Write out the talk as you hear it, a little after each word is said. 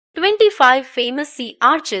25 famous sea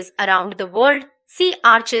arches around the world. Sea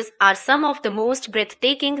arches are some of the most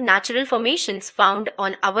breathtaking natural formations found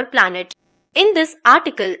on our planet. In this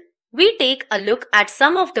article, we take a look at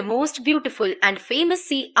some of the most beautiful and famous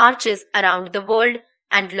sea arches around the world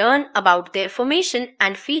and learn about their formation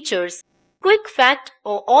and features. Quick fact: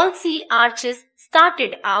 all sea arches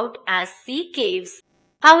started out as sea caves.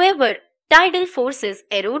 However, tidal forces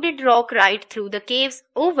eroded rock right through the caves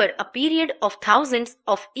over a period of thousands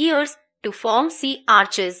of years to form sea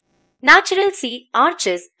arches. Natural sea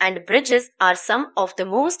arches and bridges are some of the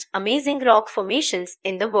most amazing rock formations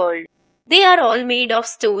in the world. They are all made of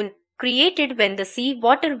stone, created when the sea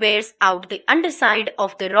water wears out the underside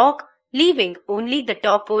of the rock, leaving only the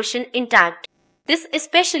top portion intact. This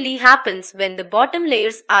especially happens when the bottom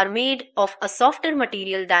layers are made of a softer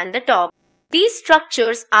material than the top. These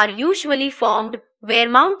structures are usually formed where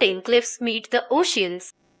mountain cliffs meet the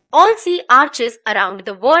oceans. All sea arches around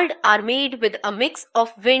the world are made with a mix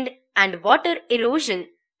of wind and water erosion,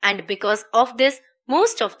 and because of this,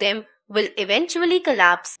 most of them will eventually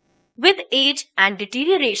collapse with age and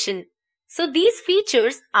deterioration. So these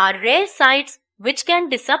features are rare sights which can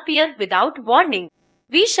disappear without warning.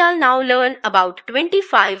 We shall now learn about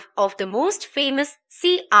 25 of the most famous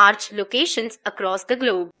sea arch locations across the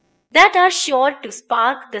globe that are sure to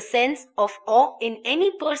spark the sense of awe in any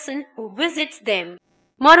person who visits them.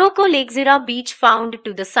 Morocco. Lake Zira Beach, found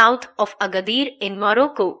to the south of Agadir in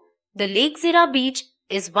Morocco. The Lake Zira Beach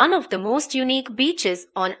is one of the most unique beaches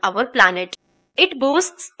on our planet. It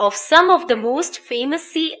boasts of some of the most famous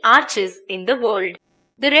sea arches in the world.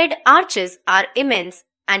 The red arches are immense,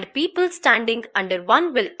 and people standing under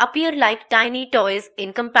one will appear like tiny toys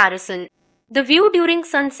in comparison. The view during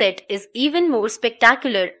sunset is even more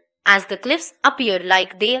spectacular, as the cliffs appear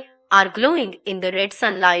like they are glowing in the red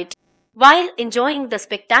sunlight. While enjoying the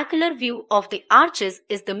spectacular view of the arches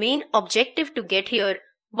is the main objective to get here,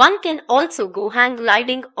 one can also go hang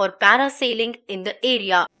gliding or parasailing in the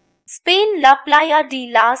area. Spain. La Playa de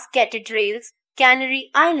las Cathedrals, Canary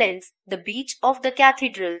Islands, the beach of the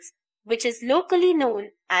cathedrals, which is locally known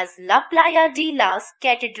as La Playa de las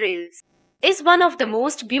Cathedrals, is one of the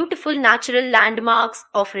most beautiful natural landmarks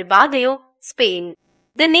of Ribadeo, Spain.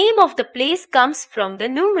 The name of the place comes from the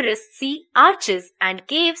numerous sea arches and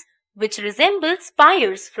caves which resemble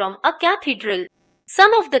spires from a cathedral.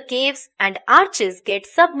 Some of the caves and arches get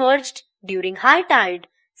submerged during high tide,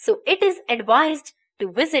 so it is advised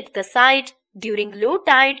to visit the site during low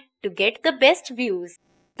tide to get the best views.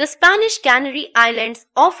 The Spanish Canary Islands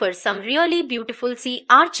offer some really beautiful sea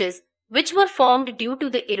arches which were formed due to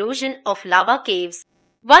the erosion of lava caves.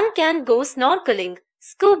 One can go snorkeling,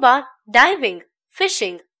 scuba diving,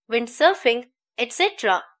 fishing, windsurfing,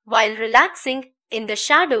 etc. while relaxing in the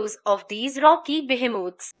shadows of these rocky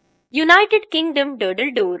behemoths. United Kingdom.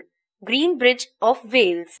 Durdle Door, Green Bridge of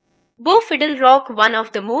Wales. Bofiddle Rock, one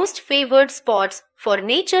of the most favored spots for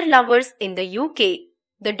nature lovers in the UK.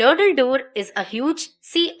 The Durdle Door is a huge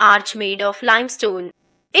sea arch made of limestone.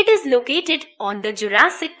 It is located on the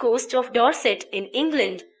Jurassic coast of Dorset in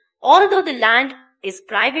England. Although the land is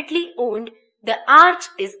privately owned, the arch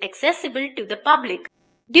is accessible to the public.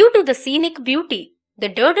 Due to the scenic beauty, the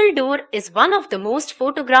Durdle Door is one of the most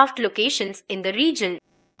photographed locations in the region.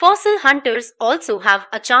 Fossil hunters also have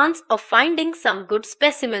a chance of finding some good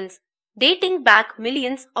specimens dating back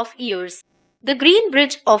millions of years. The Green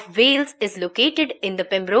Bridge of Wales is located in the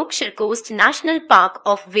Pembrokeshire Coast National Park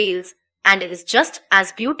of Wales and is just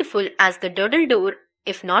as beautiful as the Durdle Door,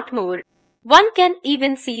 if not more. One can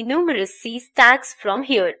even see numerous sea stags from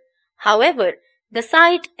here. However, the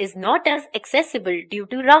site is not as accessible due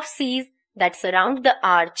to rough seas that surround the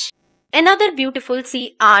arch. Another beautiful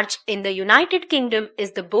sea arch in the United Kingdom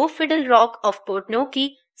is the Bofiddle Rock of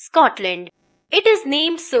Portnoky, Scotland. It is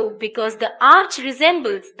named so because the arch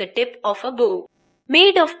resembles the tip of a bow.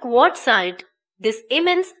 Made of quartzite, this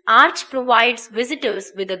immense arch provides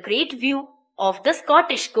visitors with a great view of the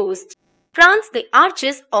Scottish coast. France. The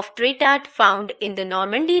arches of Tretat, found in the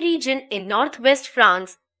Normandy region in northwest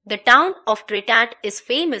France. The town of Tretat is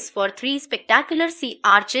famous for three spectacular sea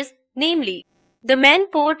arches, namely the Main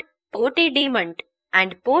Port, Porte de Mont,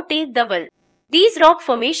 and Porte d'Aval. These rock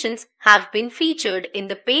formations have been featured in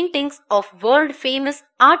the paintings of world-famous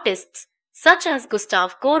artists such as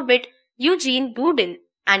Gustave Courbet, Eugene Boudin,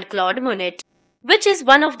 and Claude Monet, which is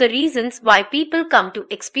one of the reasons why people come to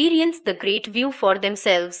experience the great view for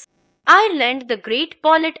themselves. Ireland. The Great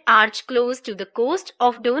Pollet Arch, close to the coast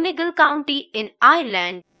of Donegal County in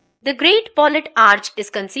Ireland. The Great Pollet Arch is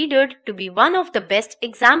considered to be one of the best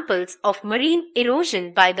examples of marine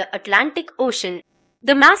erosion by the Atlantic Ocean.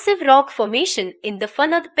 The massive rock formation in the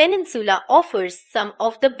Funad Peninsula offers some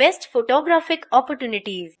of the best photographic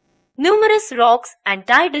opportunities. Numerous rocks and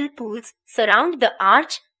tidal pools surround the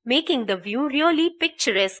arch, making the view really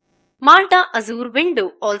picturesque. Malta Azure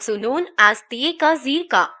Window, also known as Tieka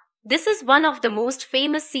Zirka. This is one of the most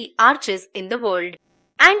famous sea arches in the world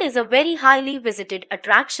and is a very highly visited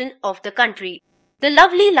attraction of the country. The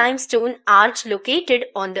lovely limestone arch located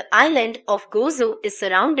on the island of Gozo is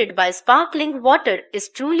surrounded by sparkling water is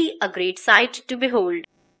truly a great sight to behold.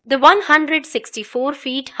 The 164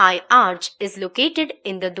 feet high arch is located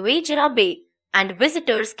in the Dwejara Bay and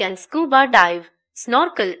visitors can scuba dive,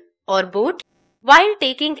 snorkel or boat while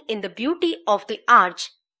taking in the beauty of the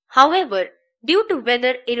arch. However, due to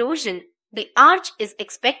weather erosion, the arch is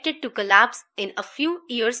expected to collapse in a few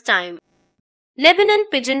years' time. Lebanon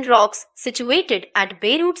Pigeon Rocks, situated at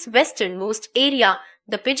Beirut's westernmost area,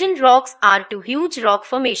 the Pigeon Rocks are two huge rock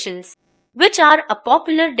formations, which are a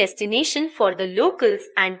popular destination for the locals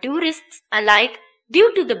and tourists alike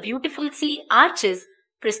due to the beautiful sea arches,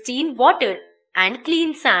 pristine water, and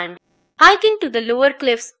clean sand. Hiking to the lower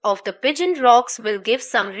cliffs of the Pigeon Rocks will give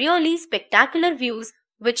some really spectacular views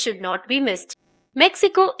which should not be missed.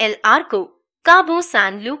 Mexico El Arco, Cabo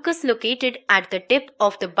San Lucas, located at the tip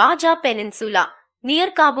of the Baja Peninsula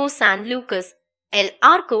near Cabo San Lucas. El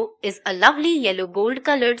Arco is a lovely yellow gold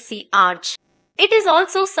colored sea arch. It is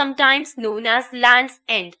also sometimes known as Land's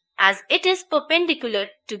End as it is perpendicular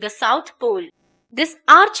to the South Pole. This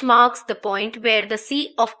arch marks the point where the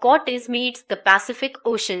Sea of Cortez meets the Pacific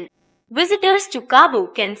Ocean. Visitors to Cabo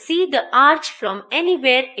can see the arch from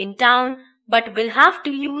anywhere in town but will have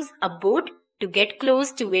to use a boat to get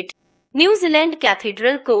close to it. New Zealand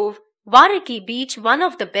Cathedral Cove, Wairiki Beach, one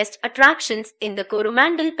of the best attractions in the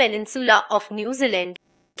Coromandel Peninsula of New Zealand.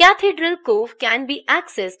 Cathedral Cove can be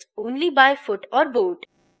accessed only by foot or boat.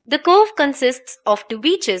 The cove consists of two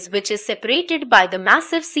beaches which is separated by the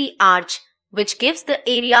massive sea arch, which gives the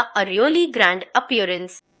area a really grand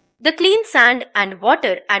appearance. The clean sand and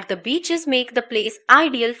water at the beaches make the place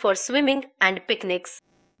ideal for swimming and picnics.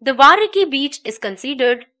 The Wairiki Beach is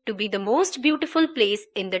considered to be the most beautiful place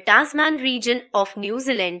in the Tasman region of New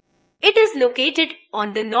Zealand. It is located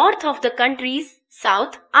on the north of the country's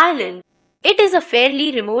South Island. It is a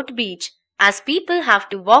fairly remote beach, as people have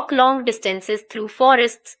to walk long distances through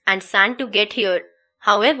forests and sand to get here.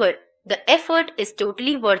 However, the effort is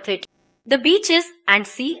totally worth it. The beaches and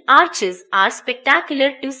sea arches are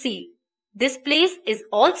spectacular to see. This place is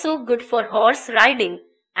also good for horse riding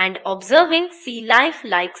and observing sea life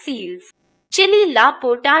like seals. Chile La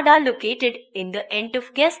Portada, located in the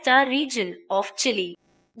Antofagasta region of Chile.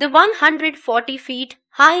 The 140 feet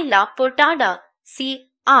high La Portada Sea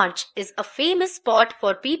Arch is a famous spot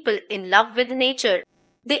for people in love with nature.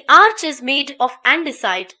 The arch is made of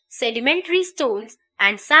andesite, sedimentary stones,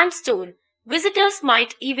 and sandstone. Visitors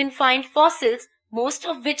might even find fossils, most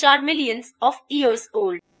of which are millions of years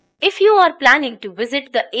old. If you are planning to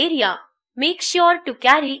visit the area, make sure to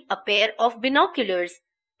carry a pair of binoculars,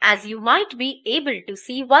 as you might be able to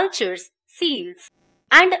see vultures, seals,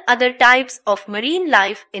 and other types of marine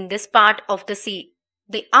life in this part of the sea.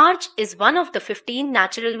 The arch is one of the 15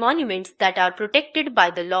 natural monuments that are protected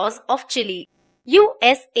by the laws of Chile.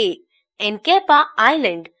 USA. Enkepa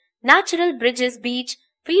Island, Natural Bridges Beach,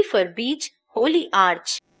 Prefer Beach, Holy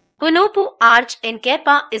Arch. Honopu Arch.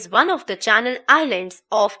 Enkepa is one of the Channel Islands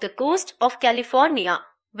off the coast of California,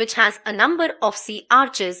 which has a number of sea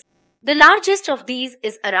arches. The largest of these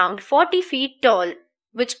is around 40 feet tall,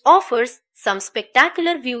 which offers some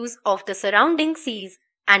spectacular views of the surrounding seas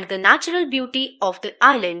and the natural beauty of the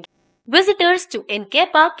island. Visitors to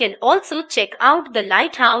Enkepa can also check out the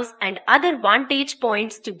lighthouse and other vantage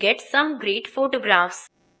points to get some great photographs.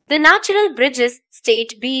 The Natural Bridges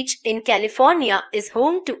State Beach in California is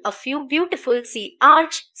home to a few beautiful sea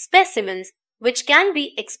arch specimens which can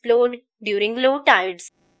be explored during low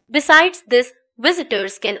tides. Besides this,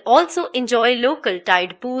 visitors can also enjoy local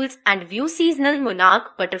tide pools and view seasonal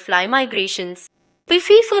monarch butterfly migrations.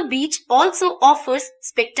 Pififa Beach also offers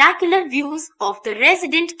spectacular views of the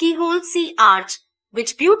resident keyhole sea arch,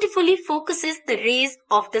 which beautifully focuses the rays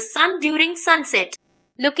of the sun during sunset.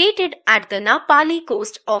 Located at the Napali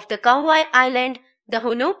coast of the Kauai Island, the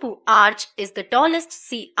Honopu Arch is the tallest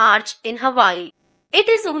sea arch in Hawaii. It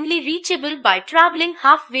is only reachable by traveling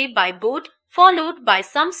halfway by boat, followed by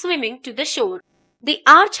some swimming to the shore. The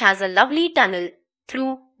arch has a lovely tunnel,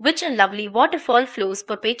 through which a lovely waterfall flows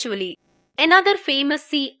perpetually. Another famous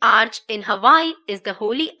sea arch in Hawaii is the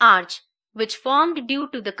Holei Arch, which formed due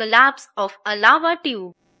to the collapse of a lava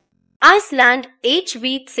tube. Iceland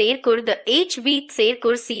Hvitserkur. The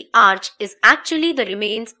Hvitserkur Sea Arch is actually the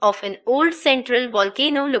remains of an old central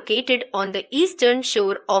volcano located on the eastern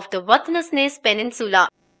shore of the Vatnsnes Peninsula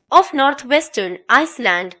of northwestern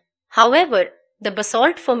Iceland. However, the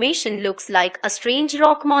basalt formation looks like a strange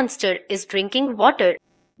rock monster is drinking water.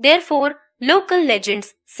 Therefore, local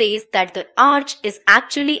legends says that the arch is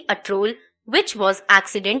actually a troll which was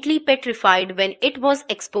accidentally petrified when it was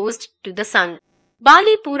exposed to the sun.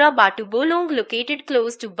 Bali Pura Batu Bolong, located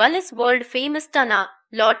close to Bali's world-famous Tanah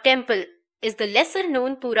Lot Temple, is the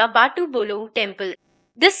lesser-known Pura Batu Bolong Temple.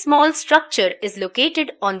 This small structure is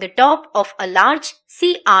located on the top of a large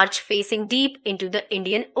sea arch facing deep into the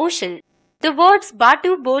Indian Ocean. The words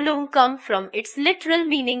Batu Bolong come from its literal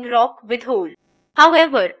meaning rock with hole.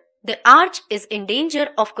 However, the arch is in danger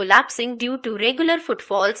of collapsing due to regular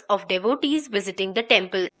footfalls of devotees visiting the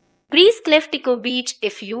temple. Greece Kleftiko Beach.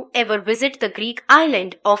 If you ever visit the Greek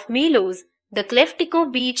island of Milos, the Kleftiko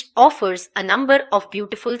Beach offers a number of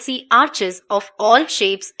beautiful sea arches of all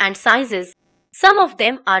shapes and sizes. Some of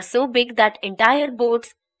them are so big that entire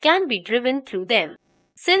boats can be driven through them.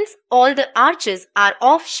 Since all the arches are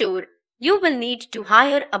offshore, you will need to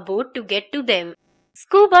hire a boat to get to them.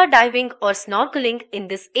 Scuba diving or snorkeling in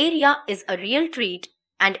this area is a real treat,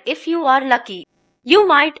 and if you are lucky, you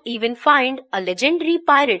might even find a legendary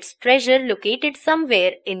pirate's treasure located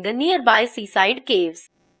somewhere in the nearby seaside caves.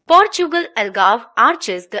 Portugal Algarve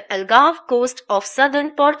Arches. The Algarve coast of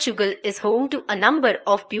southern Portugal is home to a number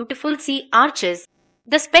of beautiful sea arches.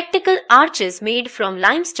 The spectacle arches made from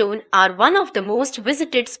limestone are one of the most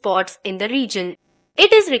visited spots in the region.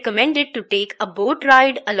 It is recommended to take a boat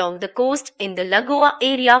ride along the coast in the Lagoa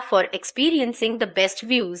area for experiencing the best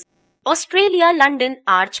views. Australia London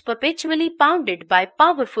Arch, perpetually pounded by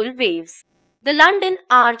powerful waves. The London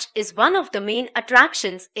Arch is one of the main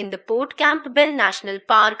attractions in the Port Campbell National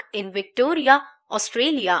Park in Victoria,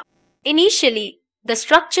 Australia. Initially, the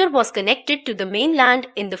structure was connected to the mainland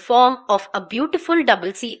in the form of a beautiful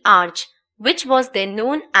double sea arch, which was then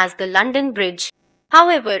known as the London Bridge.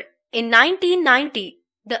 However, in 1990,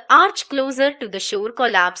 the arch closer to the shore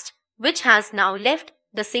collapsed, which has now left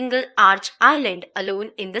the single arch island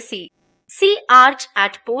alone in the sea. Sea arch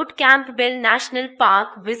at Port Campbell National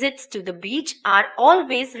Park. Visits to the beach are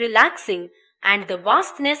always relaxing, and the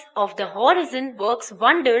vastness of the horizon works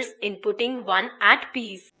wonders in putting one at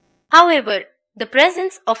peace. However, the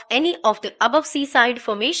presence of any of the above seaside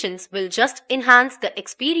formations will just enhance the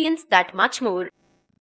experience that much more.